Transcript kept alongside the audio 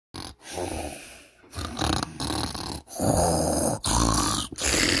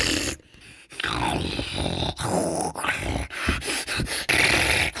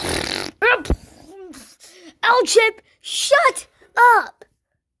Chip, shut up!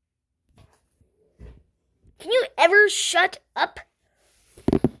 Can you ever shut up?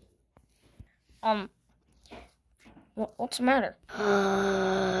 What's the matter?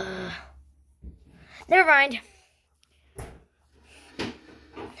 Never mind.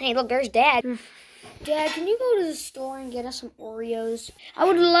 Hey, look, there's Dad. Dad, can you go to the store and get us some Oreos? I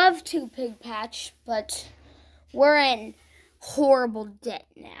would love to, Pig Patch, but we're in horrible debt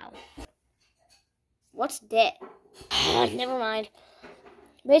now. What's debt? Never mind.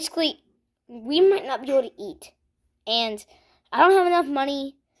 Basically, we might not be able to eat. And I don't have enough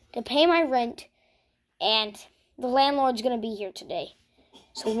money to pay my rent. And the landlord's going to be here today.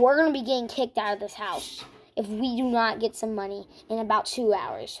 So we're going to be getting kicked out of this house if we do not get some money in about 2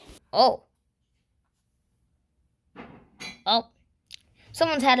 hours. Oh.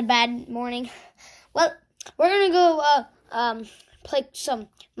 Someone's had a bad morning. Well, we're going to go play some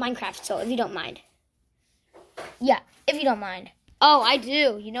Minecraft, so if you don't mind. Yeah, if you don't mind. Oh, I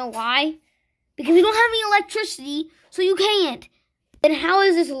do. You know why? Because we don't have any electricity, so you can't. Then how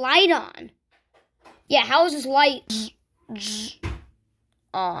is this light on? Yeah, how is this light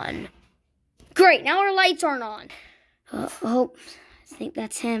on? Great, now our lights aren't on. Oh, I think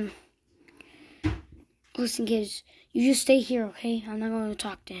that's him. Listen, kids, you just stay here, okay? I'm not going to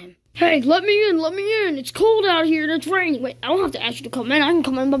talk to him. Hey, let me in. It's cold out here and it's raining. Wait, I don't have to ask you to come in. I can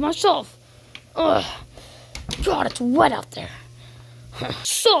come in by myself. Ugh. God, it's wet out there.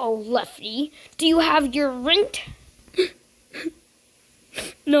 So, Lefty, do you have your rent?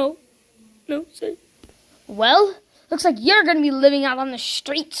 No, sir. Well, looks like you're going to be living out on the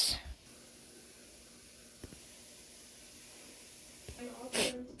streets.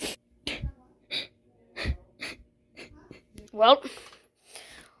 Well,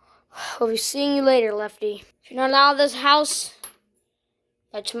 we'll be seeing you later, Lefty. If you're not out of this house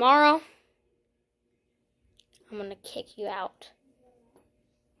by tomorrow, I'm going to kick you out.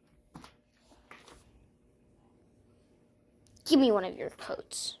 Give me one of your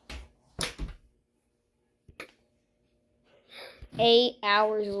coats. 8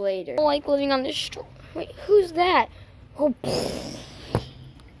 hours later. I don't like living on this street. Wait, who's that? Oh,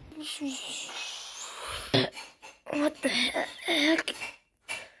 what the heck?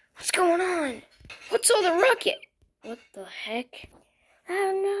 What's going on? What's all the ruckus? What the heck? I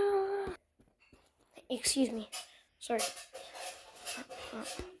don't know. Excuse me. Sorry.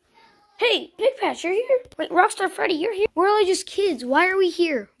 Hey, Big Patch, you're here? Wait, Rockstar Freddy, you're here? We're only just kids. Why are we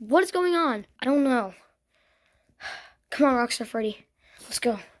here? What is going on? I don't know. Come on, Rockstar Freddy. Let's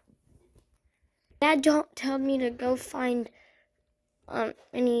go. Dad don't tell me to go find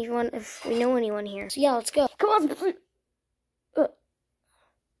anyone if we know anyone here. So yeah, let's go. Come on.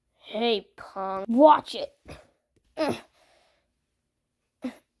 Hey, punk. Watch it.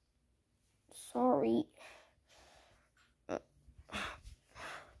 Sorry.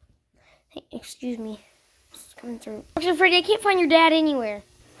 Hey, excuse me. It's coming through. Rockstar Freddy, I can't find your dad anywhere.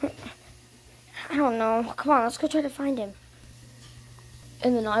 I don't know. Come on, let's go try to find him.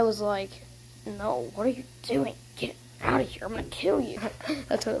 And then I was like, no, what are you doing? Get out of here. I'm going to kill you.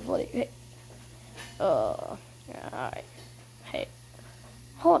 That's kind of funny. Hey. Alright. Hey.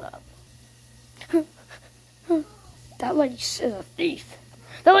 Hold up. That lady is a thief.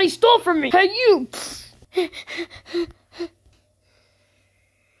 That lady stole from me. Hey, you.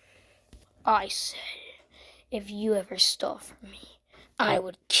 I said, if you ever stole from me, I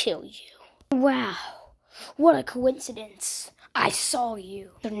would kill you. Wow, what a coincidence. I saw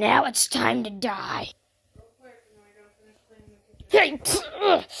you. So now it's time to die. Hey,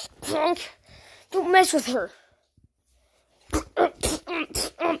 punk, don't mess with her.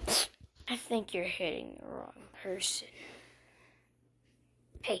 I think you're hitting the wrong person.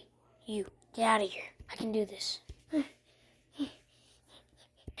 Hey, you, get out of here. I can do this.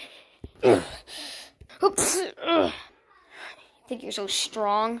 Think you're so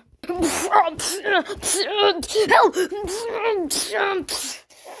strong? Help!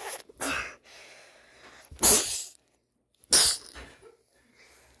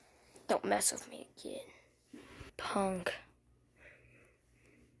 Don't mess with me again, punk.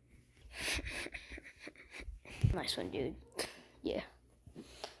 Nice one, dude. Yeah.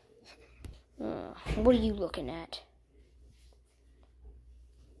 What are you looking at?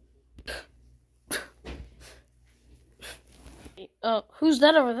 Who's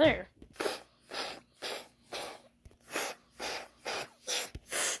that over there?